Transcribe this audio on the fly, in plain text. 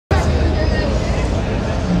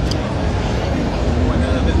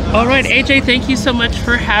All right, AJ, thank you so much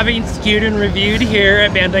for having Skewed and Reviewed here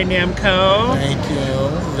at Bandai Namco. Thank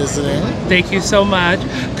you for visiting. Thank you so much.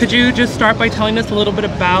 Could you just start by telling us a little bit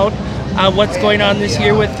about what's going on this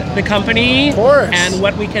year with the company? Of course. And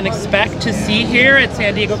what we can expect to see here at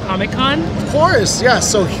San Diego Comic-Con? Of course, yeah.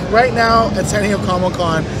 So right now at San Diego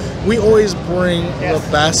Comic-Con, we always bring the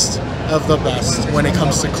best of the best when it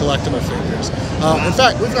comes to collectible figures. In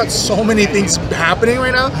fact, we've got so many things happening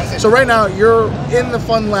right now. So right now, you're in the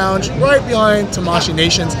Fun Lounge right behind Tamashii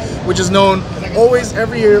Nations, which is known always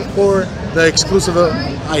every year for the exclusive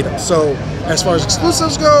items. So as far as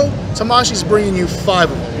exclusives go, Tamashi's bringing you 5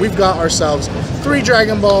 of them. We've got ourselves 3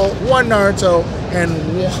 Dragon Ball, 1 Naruto, and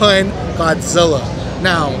 1 Godzilla.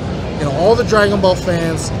 Now, you know, all the Dragon Ball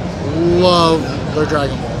fans love their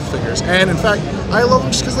Dragon Ball figures, and in fact I love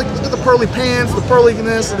them just because, like, look at the pearly pants, the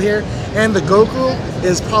pearliness of the hair, and the Goku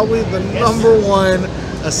is probably the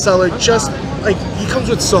 #1 seller. Just like, he comes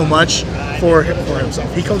with so much for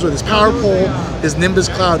himself. He comes with his power pole, his Nimbus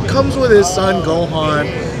Cloud, comes with his son Gohan,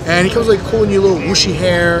 and he comes with like cool new little whooshy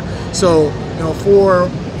hair. So, you know, for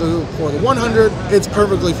the 100, it's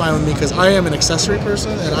perfectly fine with me because I am an accessory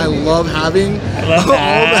person and I love having all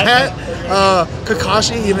that.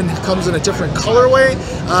 Kakashi even comes in a different colorway.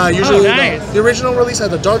 Usually the original release had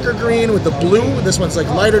the darker green with the blue. This one's like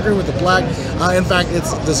lighter green with the black. In fact,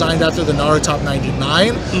 it's designed after the Naruto Top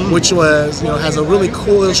 99, which was, you know, has a really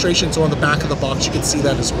cool illustration. So on the back of the box, you can see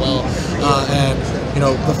that as well. And you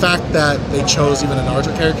know, the fact that they chose even a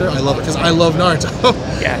Naruto character, I love it because I love Naruto.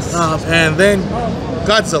 Yes. And then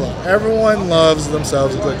Godzilla. Everyone loves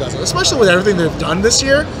themselves a good Godzilla, especially with everything they've done this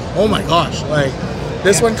year. Oh my gosh! Like,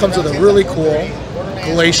 this one comes with a really cool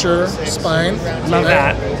glacier spine. Love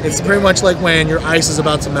that. It's pretty much like when your ice is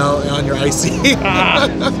about to melt on your icy.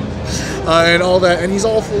 And all that. And he's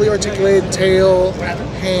all fully articulated, tail,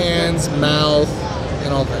 hands, mouth,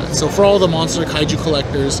 and all that. So for all the monster kaiju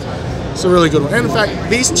collectors, it's a really good one. And in fact,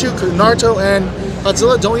 these 2, Naruto and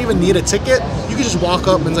Godzilla, don't even need a ticket. You can just walk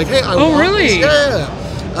up and it's like, hey, I want really? this.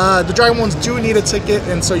 Yeah. The Dragon ones do need a ticket,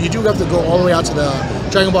 and so you do have to go all the way out to the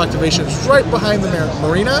Dragon Ball activation. It's right behind the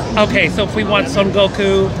marina. Okay, so if we want Son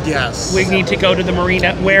Goku, yes, we need to go to the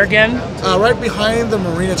marina. Where again? Right behind the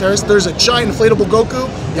marina terrace. There's a giant inflatable Goku.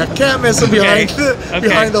 You can't miss him behind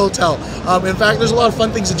behind the hotel. In fact, there's a lot of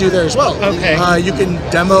fun things to do there as well. Okay. You can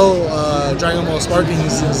demo Dragon Ball Sparking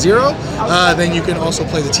Zero. Then you can also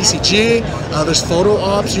play the TCG. There's photo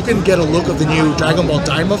ops. You can get a look of the new Dragon Ball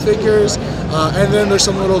Daima figures. And then there's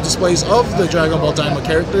some little displays of the Dragon Ball Daima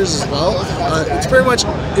characters as well. It's pretty much,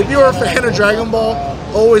 if you're a fan of Dragon Ball,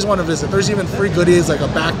 always want to visit. There's even free goodies like a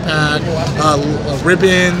backpack,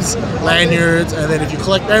 ribbons, lanyards, and then if you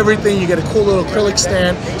collect everything, you get a cool little acrylic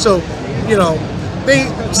stand. So, you know,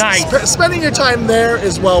 spending your time there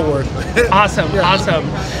is well worth it. Awesome, awesome.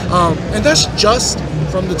 And that's just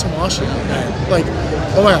from the Tamashii. Like,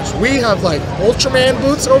 oh my gosh, we have like Ultraman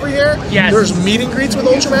booths over here. Yes. There's meet and greets with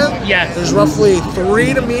Ultraman. Yes. There's roughly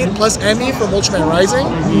 3 to meet, plus Emmy from Ultraman Rising.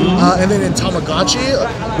 And then in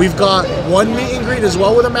Tamagotchi, we've got 1 meet and greet as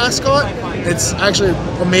well with a mascot. It's actually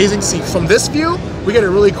amazing to see. From this view, we get a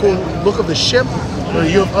really cool look of the ship,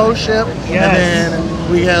 the UFO ship. Yes. And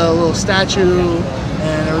then we get a little statue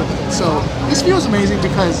and everything. So this view is amazing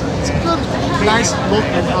because it's a good, nice look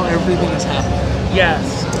at how everything is happening.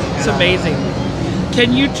 Yes, it's amazing.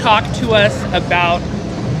 Can you talk to us about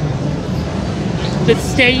the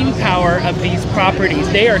staying power of these properties?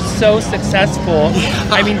 They are so successful. Yeah.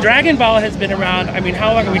 I mean, Dragon Ball has been around, I mean,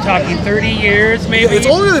 how long are we talking? 30 years, maybe? Yeah, it's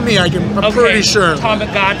older than me, I'm pretty sure.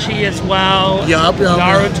 Tamagotchi as well. Yup,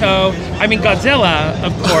 Naruto. I mean, Godzilla,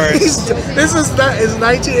 of course. This is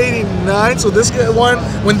 1989, so this one,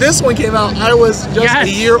 when this one came out, I was just a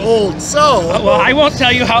year old. So, well, I won't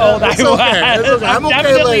tell you how old I was. It's okay. I'm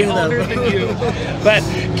definitely older than you. But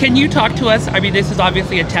can you talk to us? I mean, this is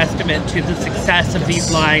obviously a testament to the success of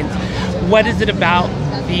these lines. What is it about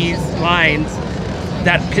these lines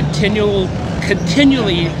that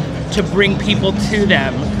continually to bring people to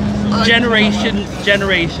them? Generations.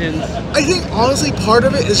 I think honestly part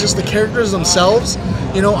of it is just the characters themselves.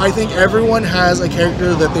 You know, I think everyone has a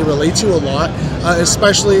character that they relate to a lot,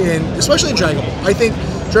 especially in Dragon Ball. I think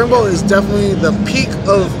Dragon Ball is definitely the peak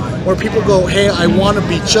of where people go, hey, I want to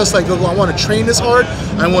be just like Goku. I want to train this hard.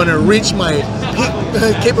 I want to reach my peak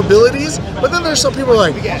capabilities. But then there's some people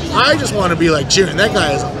like, I just want to be like Jiren. That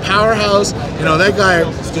guy is a powerhouse. You know, that guy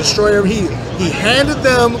destroyer. He handed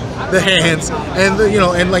them the hands, and you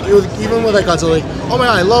know, and like it was, even with like Godzilla, like, oh my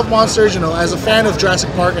god, I love monsters. You know, as a fan of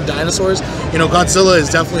Jurassic Park and dinosaurs, you know, Godzilla is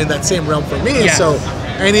definitely in that same realm for me. Yes. So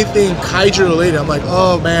anything kaiju related, I'm like,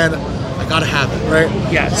 oh man, I gotta have it, right?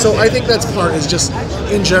 Yeah. So I think that's part is just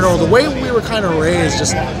in general the way we were kind of raised,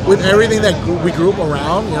 just with everything that we grew up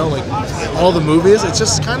around, you know, like all the movies. It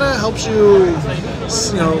just kind of helps you,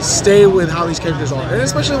 you know, stay with how these characters are, and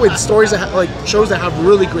especially with stories that like shows that have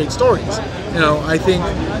really great stories. You know, I think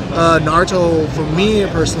Naruto, for me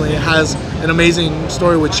personally, has an amazing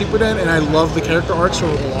story with Shippuden, and I love the character arcs for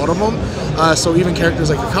a lot of them. So even characters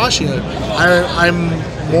like Kakashi, I'm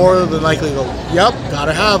more than likely to go, yep,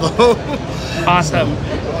 gotta have them. Awesome.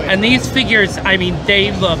 And these figures, I mean,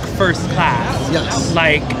 they look first class. Yes.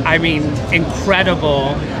 Like, I mean,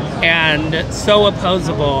 incredible and so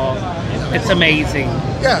opposable. It's amazing.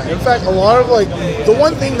 Yeah, in fact, a lot of like the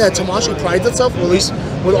one thing that Tamashii prides itself, or at least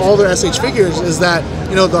with all their SH figures, is that,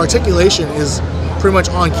 you know, the articulation is pretty much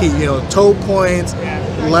on key. You know, toe points,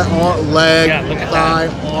 leg, thigh,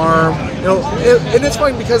 arm. You know, and it's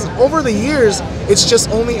funny because over the years, it's just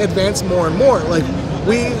only advanced more and more. Like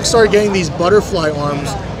we started getting these butterfly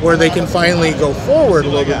arms where they can finally go forward a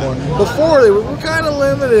little bit more. Before they were kind of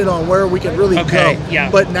limited on where we could really go. Yeah.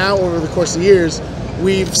 But now over the course of years,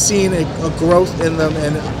 we've seen a growth in them,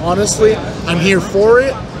 and honestly, I'm here for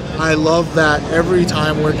it. I love that every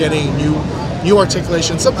time we're getting new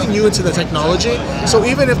articulation, something new into the technology. So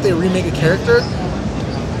even if they remake a character,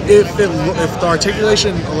 if the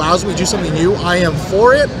articulation allows me to do something new, I am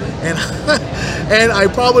for it. And and I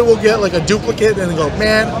probably will get like a duplicate and go,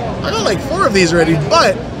 man, I got like 4 of these already,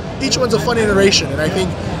 but each one's a fun iteration, and I think,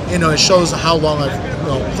 you know, it shows how long I've, you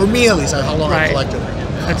know, for me at least, how long I've collected it.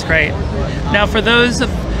 That's great. Now, for those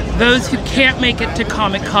who can't make it to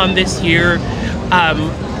Comic-Con this year,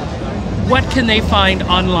 what can they find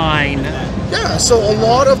online? Yeah, so a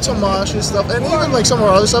lot of Tamashii stuff, and even like some of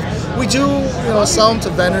our other stuff, we do, you know, sell them to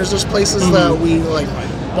vendors. There's places that we like,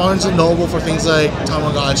 Barnes and Noble for things like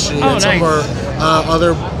Tamagotchi, and some of our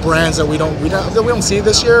other brands that we don't see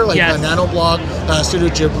this year, like Nanoblock, Studio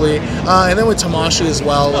Ghibli, and then with Tamashii as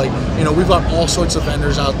well. Like, you know, we've got all sorts of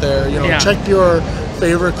vendors out there. You know, check your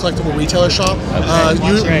favorite collectible retailer shop.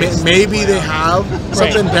 Maybe they have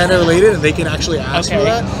something Bandai related, and they can actually ask for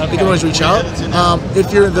that. You can always reach out. If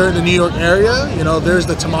they're in the New York area, you know, there's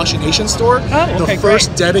the Tamashii Nation store, the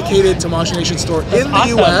first dedicated Tamashii Nation store in the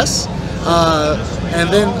U.S. And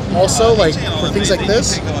then also, like, for things like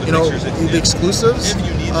this, you know, the exclusives,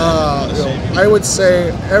 you know, I would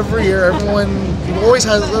say every year, everyone always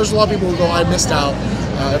has, there's a lot of people who go, I missed out.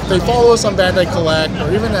 If they follow us on Bandai Collect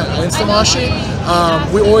or even at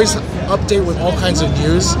Instamashii, we always update with all kinds of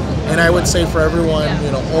news. And I would say for everyone,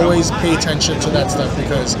 you know, always pay attention to that stuff,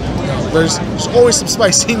 because, you know, there's always some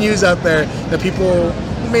spicy news out there that people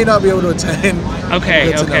may not be able to attend.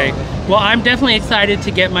 Okay. Well, I'm definitely excited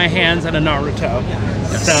to get my hands on a Naruto.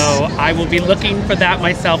 So I will be looking for that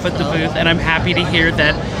myself at the booth, and I'm happy to hear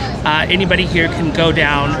that anybody here can go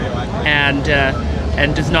down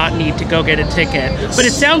and does not need to go get a ticket. But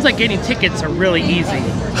it sounds like getting tickets are really easy.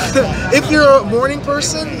 If you're a morning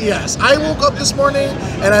person, yes. I woke up this morning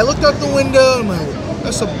and I looked out the window and I'm like,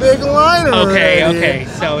 that's a big line already. Okay.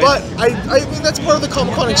 So, but I think that's part of the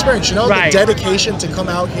Comic-Con experience, you know, the dedication to come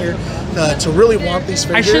out here to really want these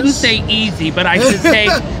figures. I shouldn't say easy, but I should say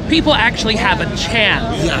people actually have a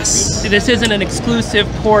chance. Yes. This isn't an exclusive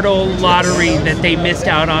portal lottery that they missed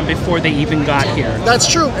out on before they even got here.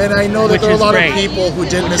 That's true, and I know that there are a lot of people who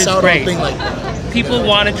did miss out on a thing like that. People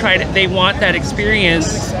want to they want that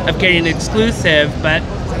experience of getting exclusive, but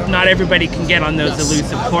not everybody can get on those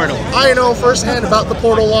elusive portals. I know firsthand about the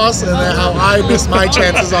portal loss and how I missed my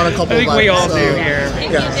chances on a couple of I think we all do here.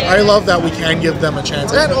 Yeah, I love that we can give them a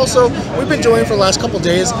chance. And also, we've been doing for the last couple of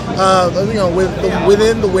days, you know,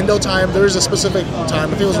 within the window time, there's a specific time,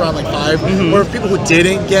 I think it was around like 5, where people who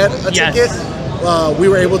didn't get a ticket, we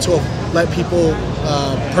were able to let people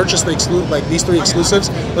purchase these 3 exclusives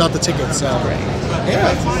without the tickets.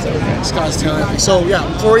 Yeah, Scott's telling me. So yeah,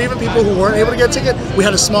 for even people who weren't able to get a ticket, we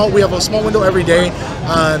have a small window every day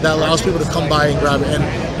that allows people to come by and grab it.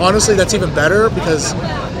 And honestly, that's even better, because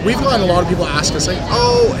we've gotten a lot of people ask us like,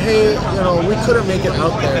 oh, hey, you know, we couldn't make it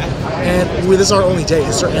out there, and this is our only day.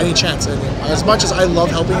 Is there any chance? And as much as I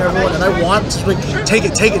love helping everyone and I want to take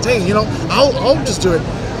it, you know, I'll just do it.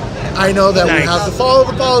 I know that we have to follow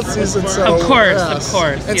the policies, and so of course.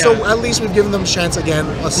 And so at least we've given them a chance again,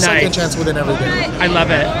 a second chance within every day. I love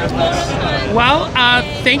it. Well,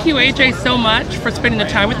 thank you, AJ, so much for spending the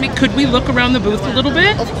time with me. Could we look around the booth a little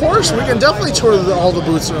bit? Of course, we can definitely tour all the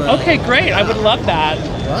booths around. Okay, great. I would love that.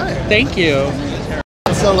 Right. Thank you.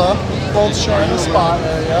 Godzilla, both sharing the spot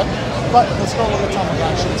area. But let's go look at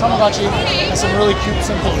Tamagotchi. Tamagotchi has some really cute,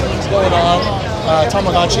 simple things going on.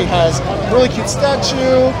 Tamagotchi has a really cute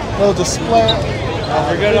statue, little display,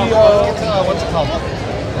 video, what's it called?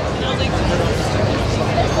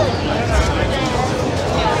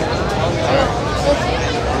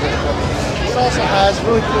 It also has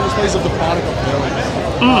really cool displays of the product available.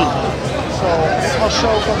 So I'll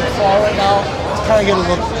show from far right now to kind of get the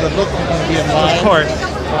look we're going to be in line. Of course.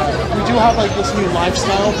 We do have like this new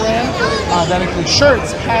lifestyle brand that includes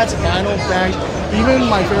shirts, hats, vinyl bags. Even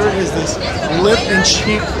my favorite is this lip and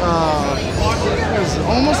cheek. It's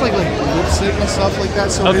almost like lipstick and stuff like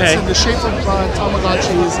that. So it's in the shape of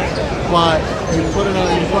Tamagotchis, but you put it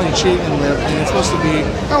on your cheek and lip, and it's supposed to be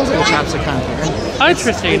almost like a chapstick kind of thing.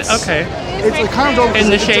 Interesting. Okay. It's like kind of dope. In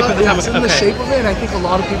the shape of the Tamagotchi. It's in the shape of it, and I think a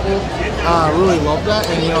lot of people really love that.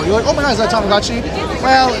 And you know, you're like, oh my god, is that Tamagotchi?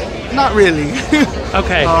 Well, not really.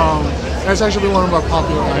 Okay. That's actually one of our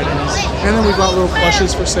popular items. And then we got little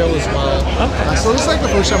plushes for sale as well. Okay. So it's like the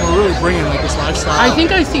first time we're really bringing like this lifestyle. I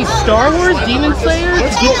think I see Star Wars, Demon Slayer,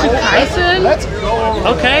 Jujutsu Kaisen. Let's go.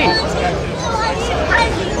 Okay.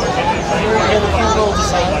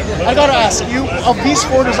 I gotta ask you, of these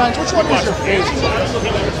 4 designs, which one is your favorite?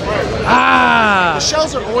 Ah. The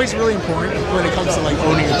shells are always really important when it comes to like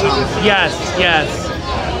owning a town. Yes, yes.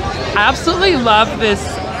 I absolutely love this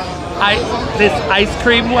ice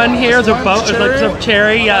cream one here. The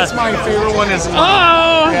cherry. That's my favorite one as well.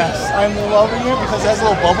 Oh. Yes, I'm loving it because it has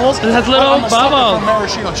little bubbles. It has little bubbles. From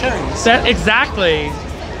maraschino cherries. That exactly.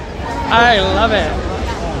 I love it.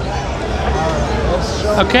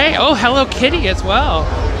 Okay. Oh, Hello Kitty as well.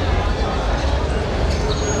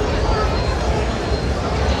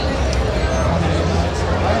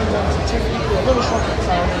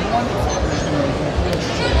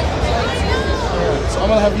 So I'm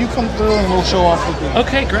gonna have you come through and we'll show off with the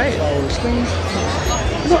Okay, great. flowers things.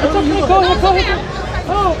 No, it's okay. Go ahead.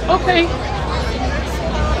 Oh, okay.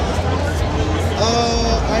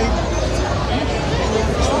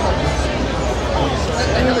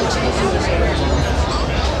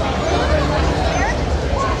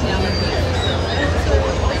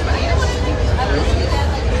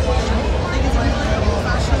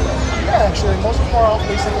 Yeah, actually, most of our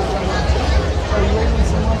outfits are so you raising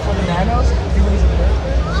someone for the nanos, you raising her.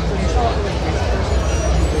 So you start off with a basic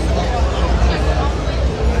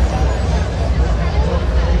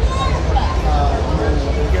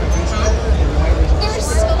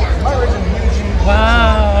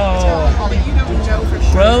Wow.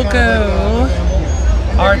 Grogu.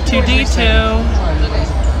 R2-D2.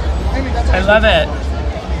 I love it. You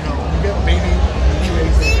get baby, you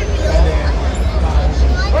raise it, and then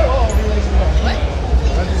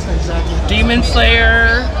Demon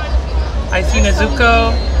Slayer. I see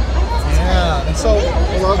Nezuko. Yeah, and so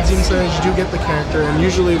a lot of Demon Slayers, you do get the character, and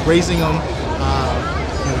usually raising them,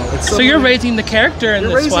 you know, it's so you're raising the character in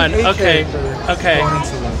this one. Okay. Okay.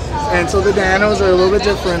 And so the nanos are a little bit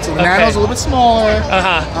different. So the nanos are a little bit smaller,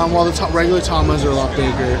 while the regular Tamas are a lot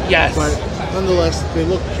bigger. Yes. But nonetheless, they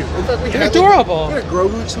look cute. In fact, They're adorable. We had a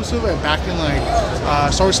Grogu exclusive back in like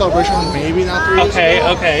Star Wars Celebration, maybe not 3 years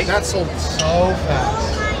ago. Okay. That sold so fast.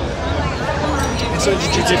 And so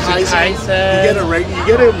Jujutsu Kaisen, you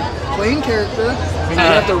get a plain character, and you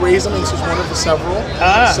have to raise them into one of the several.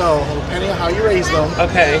 So depending on how you raise them, you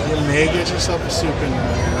may get yourself a soup in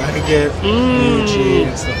there. I could get Muji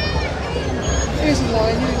and stuff.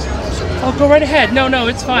 Oh, go right ahead. No,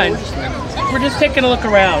 it's fine. We're just taking a look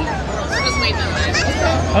around. We're just waiting on mine.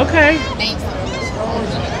 Okay. Thanks.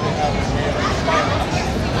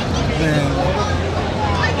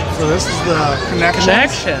 So this is the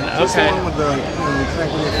connection. This is the one with the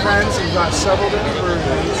connect with your friends. You've got several different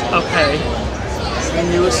versions. Okay. It's the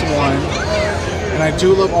newest one. And I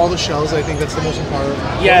do love all the shells. I think that's the most important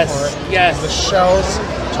part. Yes. The shells,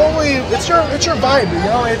 totally. It's your vibe. You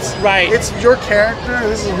know, it's your character.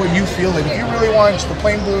 This is what you feel like. If you really want just the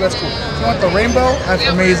plain blue, that's cool. If you want the rainbow, that's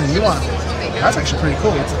amazing. You want. That's actually pretty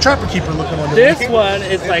cool. It's a Trapper Keeper looking one. This one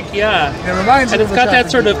is like, It reminds me and of it's got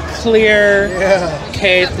that sort of clear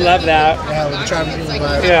case. Love that. Yeah, with the Trapper Keeper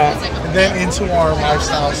vibe. Yeah. And then into our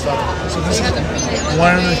lifestyle stuff. So this is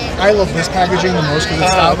one of the. I love this packaging the most because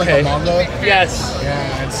it's styled like a manga. Yes.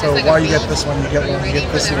 Yeah, and so while you get this one, you get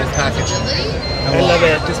this little packaging. I love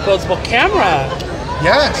it. Disposable camera.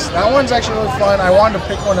 Yes, that one's actually really fun. I wanted to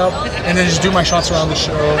pick one up and then just do my shots around the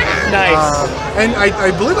show. Nice. And I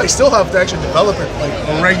believe I still have to actually develop it like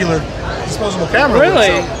a regular disposable camera. Really?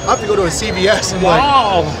 So I have to go to a CVS and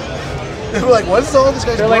they're like, what's all this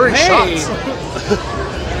guy's blurry shots?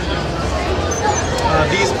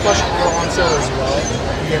 These plush are on sale as well.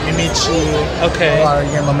 You get Mimichi, you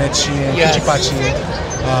get Mamechi, and Kichipachi.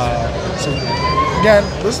 So again,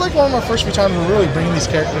 this is like one of my first few times we're really bringing these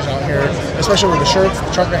characters out here, especially with the shirts,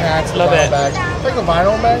 the trucker hats, the Love vinyl it. bags. I think the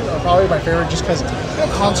vinyl bags are probably my favorite just because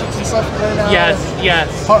concerts and stuff right now. Yes, yes.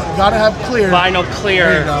 Gotta have clear. Vinyl clear.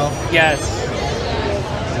 There you go. Yes.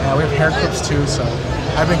 Yeah, we have hair clips too, so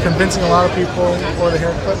I've been convincing a lot of people for the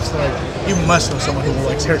hair clips. Like, you must know someone who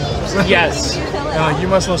likes hair clips. Yes. You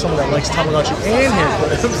must know someone that likes Tamagotchi and hair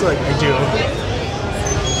clips. Like, I do.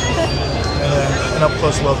 And then an up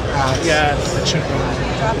close look at the chicken.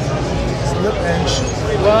 Slip and shoot.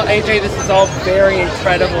 Well, AJ, this is all very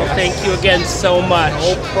incredible. Thank you again so much.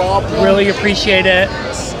 No problem. Really appreciate it.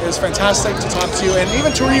 It was fantastic to talk to you and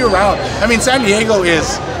even tour you around. I mean, San Diego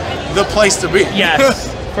is the place to be. Yes,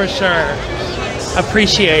 for sure.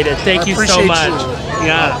 Appreciate it. Thank you so much.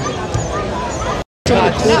 Yeah. Some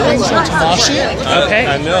of the cool things from Tamashi. Okay.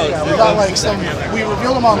 I know. Yeah, we got like some. We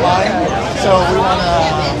revealed them online, so we want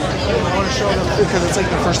to show them because it's like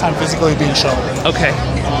the first time physically being shown. Okay.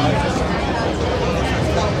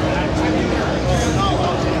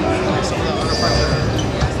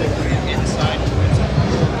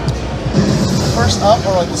 First up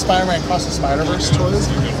are like the Spider-Man Across the Spider-Verse toys.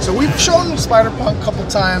 So we've shown Spider-Punk a couple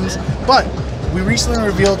times, but we recently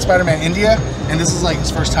revealed Spider-Man India, and this is like his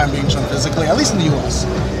first time being shown physically, at least in the US.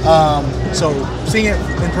 So seeing it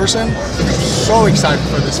in person, I'm so excited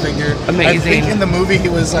for this figure. Amazing. I think in the movie he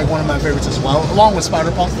was like one of my favorites as well, along with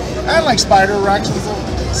Spider-Punk and like Spider-Rex.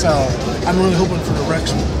 So I'm really hoping for the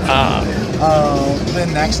Rex one.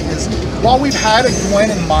 Then next is, while we've had a Gwen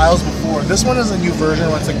and Miles before, this one is a new version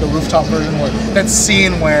where it's like the rooftop version where that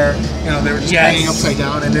scene where, you know, they were just hanging upside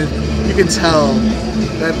down, and then you can tell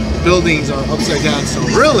that buildings are upside down, so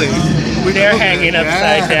really they're hanging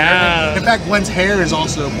upside down. In fact, Gwen's hair is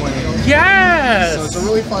also pointing. Yes. So it's a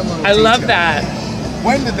really fun little I detail. love that.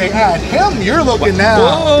 When did they add him? You're looking now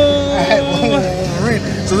Whoa. at Wolverine.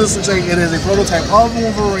 So this looks like it is a prototype of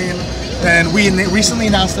Wolverine, and we recently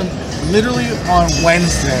announced him literally on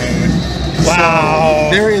Wednesday. Wow.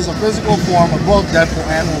 So there is a physical form of both Deadpool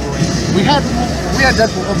and Wolverine. We had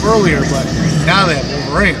Deadpool up earlier, but now they have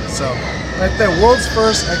Wolverine. So like the world's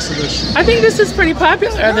first exhibition. I think this is pretty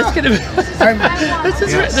popular. Yeah. This could have.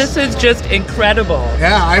 This is just incredible.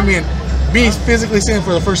 Yeah, I mean, me physically seeing it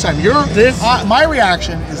for the first time. My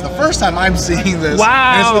reaction is the first time I'm seeing this.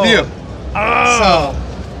 Wow. And it's with you. Oh.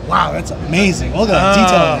 So, wow, that's amazing. Look at that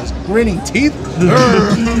detail on his grinning teeth.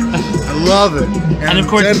 I love it. And of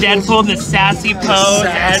course, Deadpool, the sassy pose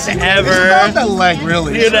as ever. It's not the leg,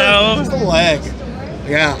 really. You know? It's the leg.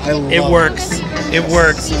 Yeah, I love it. It works. It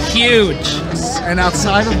works. Huge. And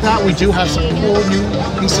outside of that, we do have some cool new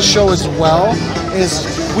things to show as well.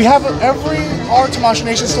 We have every our Tamashii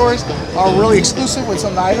Nation stores are really exclusive with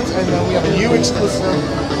some items, and then we have a new exclusive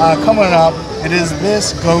coming up. It is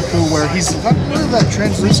this Goku where he's got really that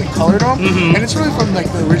translucent color to him, and it's really from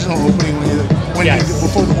like the original opening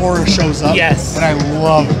before the aura shows up. Yes. And I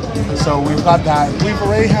love it. So we've got that. We've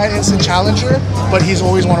already had Instant Challenger, but he's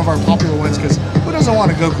always one of our popular ones because who doesn't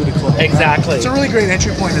want a Goku to club? Exactly. Right? It's a really great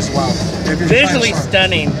entry point as well. If you're Visually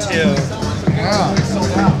stunning too. Yeah.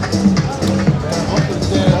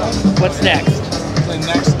 What's next? So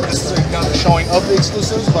next, this is another showing of the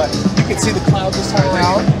exclusives, but you can see the cloud this time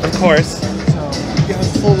around. Of course. So you get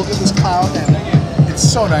a full look at this cloud, and it's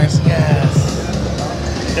so nice. Yes.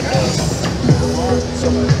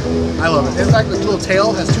 I love it. In fact, the little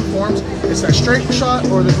tail has two forms. It's that straight shot,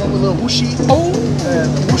 or there's one with a little whooshy. Oh,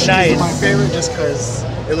 And the whooshy nice. is my favorite just because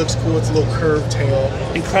it looks cool. It's a little curved tail.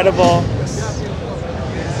 Incredible.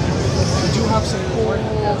 We do have some cool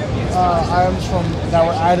items that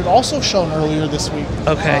were added, also shown earlier this week.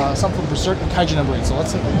 Okay. Some from Berserk and Kaiju number 8. So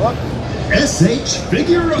let's take a look. SH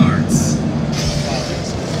Figure Arts.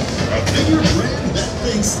 A figure brand that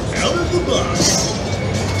thinks out of the box.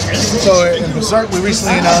 So in Berserk, we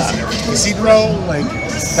recently announced Isidro. Like,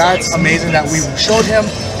 that's amazing that we showed him,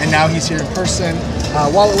 and now he's here in person.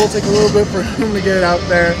 While it will take a little bit for him to get it out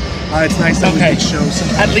there, it's nice that we can show some.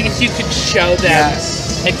 At least you could show them,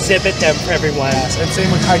 exhibit them for everyone. Yes, and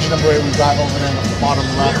same with Kaiju number 8 we got over there on the bottom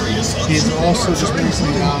left. He's also just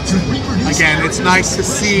recently announced. Again, it's nice to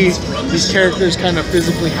see these characters kind of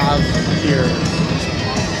physically have here.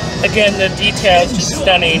 Again, the details just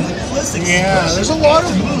stunning. Yeah, there's a lot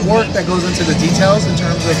of work that goes into the details in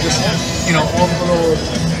terms of just, you know, all the little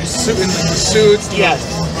suits. Yes.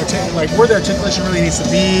 Like where the articulation really needs to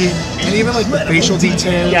be, and even like the facial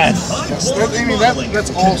details. Yes. I mean,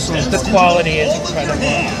 that's awesome. The quality is incredible.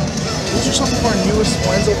 Those are some of our newest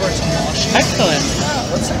ones over at Tamashii. Excellent.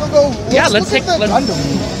 Let's take a go. Let's take the Gundam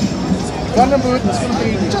booth. Gundam booth is going to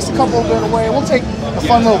be just a couple of bit away. We'll take a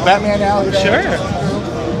fun little Batman alley. Sure.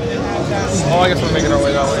 Oh, I guess we're making our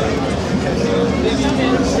way that way.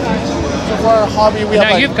 So for our hobby, we Now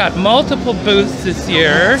have like, you've got multiple booths this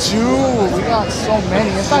year. dude, we got so many.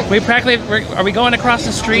 In fact, We practically, are we going across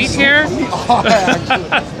the street here? we are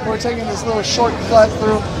actually. We're taking this little shortcut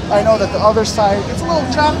through. I know that the other side, it's a little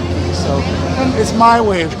trafficy, so it's my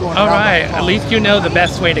way of going All around right, the at least you know the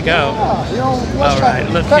best way to go. Yeah, you know, All right,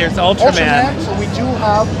 look, here's Ultraman. So we do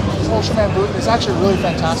have this Ultraman booth. It's actually really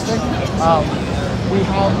fantastic. We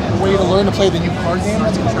have a way to learn to play the new card game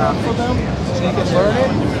that's coming out for them, so you can learn it.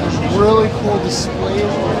 There's really cool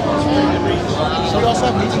displays. So we also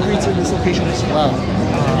have meet and greets in this location as well.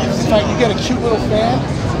 In fact, you get a cute little fan,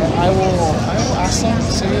 and I will ask them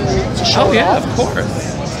to show Oh it yeah, off. of course.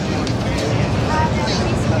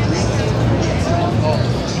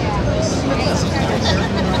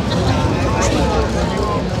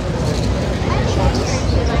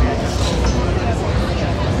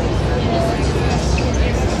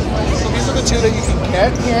 Two that you can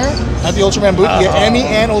get here at the Ultraman booth. You get Emmy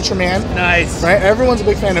and Ultraman. Nice. Right? Everyone's a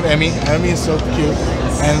big fan of Emmy. Emmy is so cute.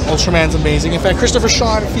 And Ultraman's amazing. In fact, Christopher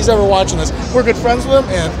Sean, if he's ever watching this, we're good friends with him.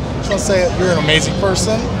 And I just want to say you're an amazing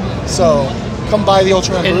person. So come by the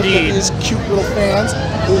Ultraman booth. Get these cute little fans.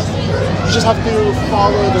 You just have to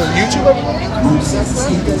follow their YouTube, everyone. That's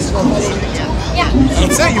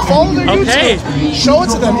it. You follow their YouTube. Show it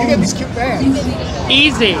to them. You get these cute fans.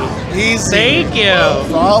 Easy. Easy. Thank you. No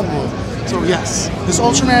problem. So yes, this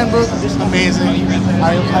Ultraman booth is amazing.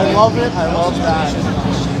 I love it. I love that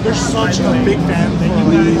there's such a big fan for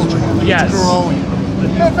Ultraman. Yes. It's growing.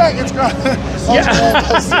 In fact, it's growing. Ultraman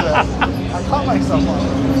does that. I caught myself on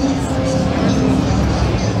it.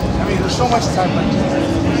 I mean, there's so much time like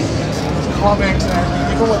comics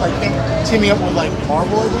and even with like teaming up with like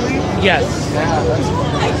Marvel, I believe. Yes. Yeah, that's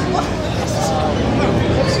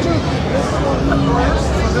let's do this.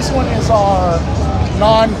 So this one is our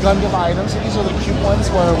non-Gundam items. So these are the cute ones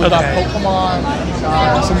where we got Pokemon,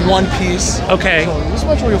 some One Piece. Okay. So this is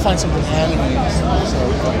much where you'll find some anime and stuff.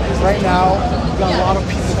 So right now, we've got a lot of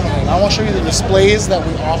people coming. I want to show you the displays that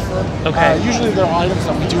we offer. Okay. Usually there are items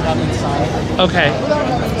that we do have inside. Okay. Without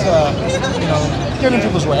having to, get in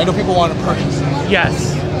people's way. I know people want to purchase.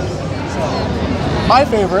 Yes. My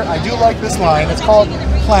favorite, I do like this line. It's called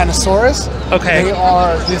Planosaurus. Okay. They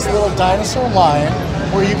are this little dinosaur line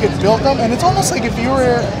where you could build them, and it's almost like if you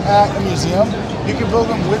were at a museum, you could build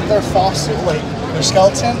them with their fossil, like their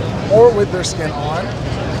skeleton, or with their skin on.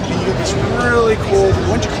 And you get this really cool.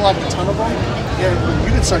 Once you collect a ton of them,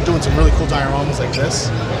 you can start doing some really cool dioramas like this.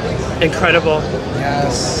 Incredible.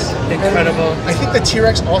 Yes. Incredible. And I think the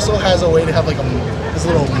T-Rex also has a way to have like this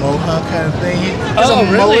little mohawk kind of thing. Oh,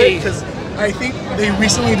 really? Because I think they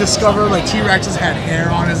recently discovered like T-Rexes had hair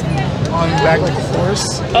on back like a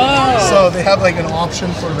horse. Oh. So they have like an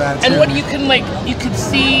option for that. And too. what you can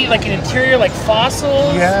see like an interior like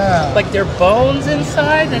fossils. Yeah. Like their bones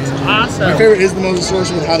inside. That's awesome. My favorite is the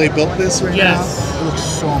Mosasaurus with how they built this right now. Yes. It looks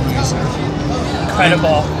so amazing.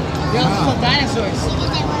 Incredible. Dinosaurs.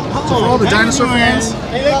 So for all the dinosaur fans, A+.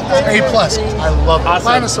 I love it. Awesome.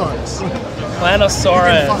 Planosaurus.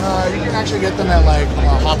 Planosaurus. You can actually get them at like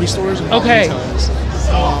hobby stores and Okay. retailers.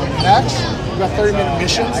 Next, we've got 30-minute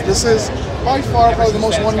missions. This is by far probably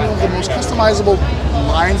one of the most customizable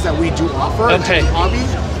lines that we do offer in the hobby.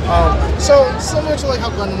 So similar to like how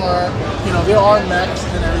Gundam are, there are mechs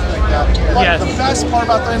and everything like that. But the best part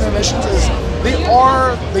about 30-minute missions is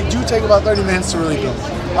they do take about 30 minutes to really build.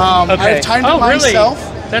 I have timed it myself.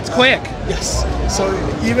 Really? That's quick. Yes. So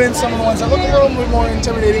even some of the ones that look a little bit more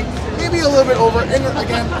intimidating, maybe a little bit over. And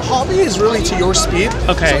again, hobby is really to your speed.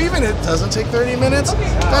 Okay. So even if it doesn't take 30 minutes,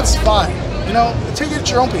 that's fine. Take it at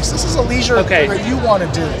your own pace. This is a leisure that you want to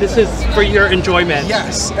do. This is for your enjoyment.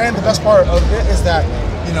 Yes. And the best part of it is that,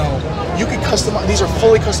 you can customize. These are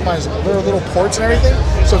fully customizable. There are little ports and everything.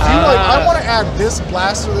 So if you I want to add this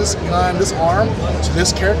blaster, this gun, this arm to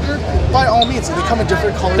this character, by all means, they come in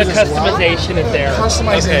different colors as well. The customization is there.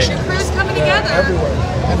 Customization Crews coming together. Everywhere.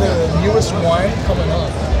 And the newest one coming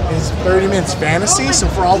up is 30 Minutes Fantasy. So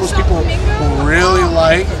for all those people who really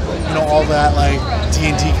like, all that like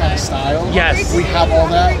D&D kind of style. Yes. We have all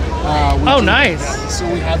that. Nice. So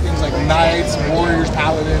we have things like Knights, Warriors,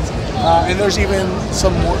 Paladins. And there's even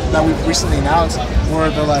some more that we've recently announced where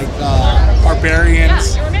they're like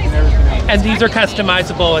Barbarians and everything else. And these are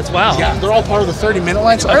customizable as well. Yeah, they're all part of the 30-minute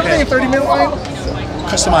line. So everything in 30-minute line,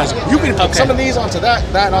 customizable. You can put some of these onto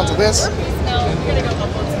that onto this,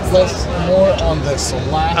 and less more on this. So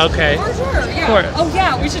last. Okay. For sure, yeah. Oh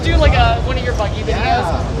yeah, we should do like one of your buggy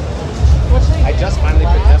videos. I just finally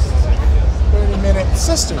picked this. 30-minute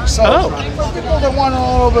Sisters. So for people that want a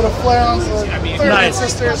little bit of flair on the 30-minute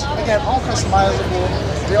Sisters, again, all customizable.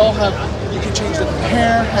 They all have You can change the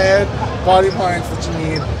hair, head, body parts that you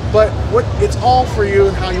need. But it's all for you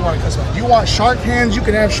and how you want to customize. You want shark hands, you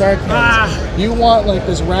can have shark hands. You want like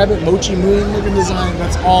this rabbit mochi moon looking design,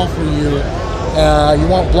 that's all for you. You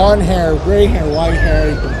want blonde hair, gray hair, white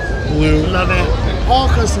hair, blue. Love it. All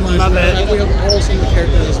customized. Love it. We have all some of the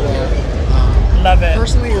characters as well. Love it.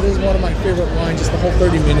 Personally, it is one of my favorite lines, just the whole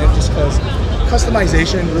 30-minute, just because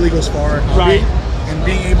customization really goes far. Right. And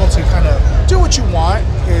being able to kind of do what you want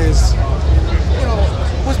is, you know,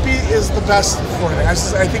 is the best for it. I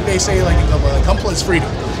think they say like comfort is freedom.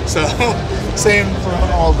 So same for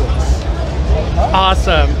all this.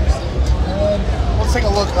 Awesome. And let's take a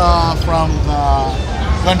look from the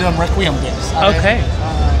Gundam Requiem days. Okay.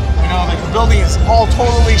 You know, like the building is all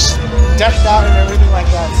totally decked out and everything like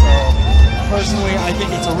that. So personally, I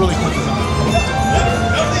think it's a really cool design.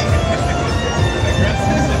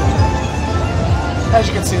 As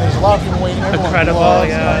you can see, there's a lot of people waiting. Incredible,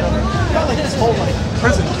 yeah. Got like this whole like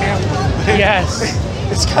prison camp. Yes.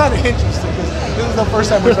 It's kind of interesting because this is the first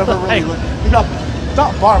time we've ever really looked. We got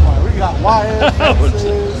not barbed wire, we got wires,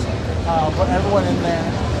 fences, but everyone in there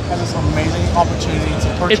has this amazing opportunity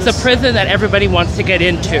to purchase. It's a prison that everybody wants to get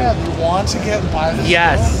into. Yeah, they want to get by this.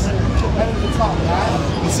 Yes. And it's not that.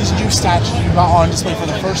 It's this new statue you got on display for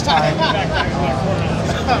the first time.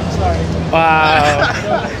 I'm sorry.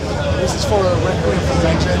 Wow. This is for Requiem for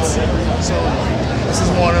Vengeance. So this is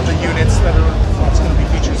one of the units that's going to be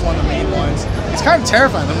featured. It's one of the main ones. It's kind of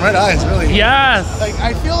terrifying. The red eyes, really. Yes. Like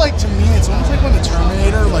I feel like to me, it's almost like when the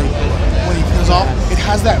Terminator, like when he peels off, it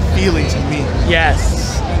has that feeling to me.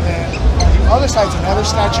 Yes. And then on the other side's another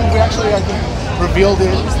statue. We actually, I think, revealed it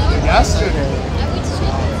yesterday.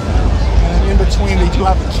 And in between, they do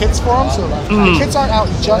have the kits for them. So the kits aren't out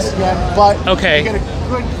just yet, but you get a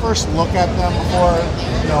good first look at them before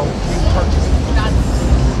you purchase them.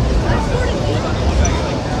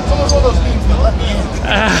 It's almost one of those things that let me in.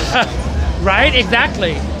 Right?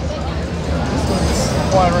 Exactly. This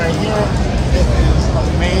one right here, it is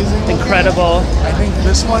amazing. Incredible. I think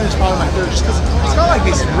this one is probably my favorite just because it's got like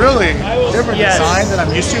these really different designs that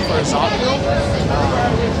I'm used to for a Zopio.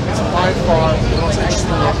 It's by far the most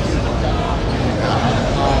interesting look.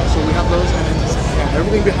 So we have those, and then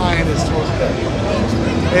everything behind is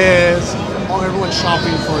everyone's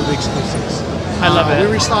shopping for the exclusives. I love it.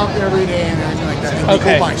 We restock every day and everything like that. And they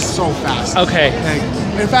go by so fast. Okay. Like,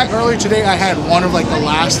 in fact, earlier today I had one of like the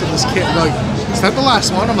last of this kit. They're like, is that the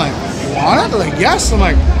last one? I'm like, you want it? They're like, yes. I'm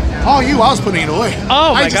like, oh, I was putting it away.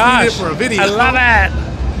 Oh my I just gosh. needed it for a video. I love it.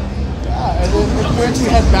 Yeah, and then once we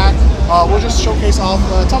head back, we'll just showcase off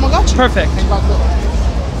Tamagotchi. Perfect. And